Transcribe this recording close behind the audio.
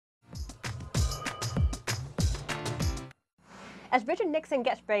As Richard Nixon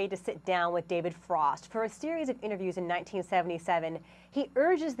gets ready to sit down with David Frost for a series of interviews in 1977, he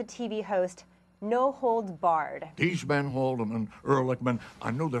urges the TV host, no holds barred. These men, Haldeman and Ehrlichman,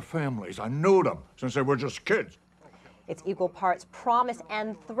 I know their families. I know them since they were just kids. It's equal parts promise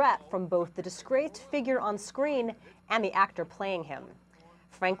and threat from both the disgraced figure on screen and the actor playing him.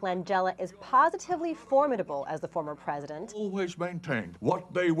 Frank Langella is positively formidable as the former president. Always maintained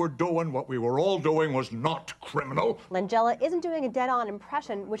what they were doing, what we were all doing, was not criminal. Langella isn't doing a dead-on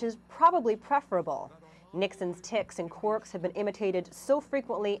impression, which is probably preferable. Nixon's tics and quirks have been imitated so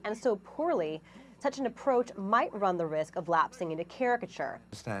frequently and so poorly, such an approach might run the risk of lapsing into caricature.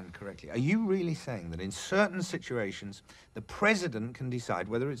 Understand correctly. Are you really saying that in certain situations, the president can decide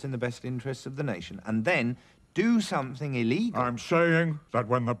whether it's in the best interests of the nation and then do something illegal? I'm saying that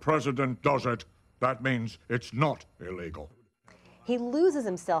when the president does it, that means it's not illegal. He loses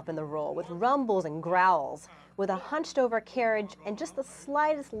himself in the role with rumbles and growls, with a hunched-over carriage and just the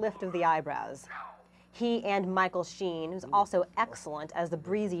slightest lift of the eyebrows. He and Michael Sheen, who's also excellent as the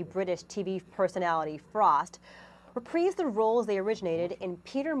breezy British TV personality Frost, reprise the roles they originated in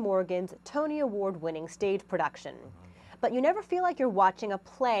Peter Morgan's Tony Award-winning stage production. But you never feel like you're watching a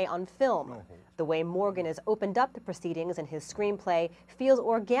play on film. The way Morgan has opened up the proceedings in his screenplay feels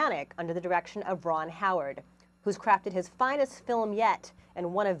organic under the direction of Ron Howard, who's crafted his finest film yet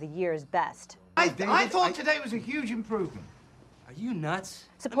and one of the year's best. I thought today was a huge improvement. Are you nuts?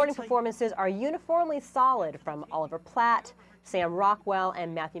 Supporting performances are uniformly solid from Oliver Platt, Sam Rockwell,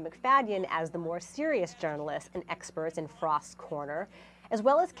 and Matthew McFadden as the more serious journalists and experts in Frost's corner, as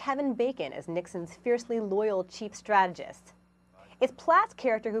well as Kevin Bacon as Nixon's fiercely loyal chief strategist. It's Platt's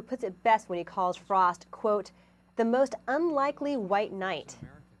character who puts it best when he calls Frost, quote, the most unlikely white knight,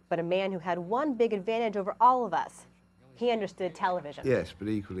 but a man who had one big advantage over all of us. He understood television. Yes, but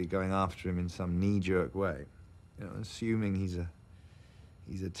equally going after him in some knee-jerk way. You know, assuming he's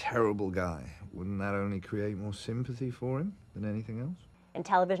a terrible guy. Wouldn't that only create more sympathy for him than anything else? And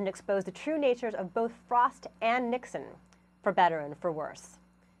television exposed the true natures of both Frost and Nixon, for better and for worse.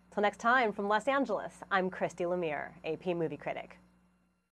 Till next time, from Los Angeles, I'm Christy Lemire, AP Movie Critic.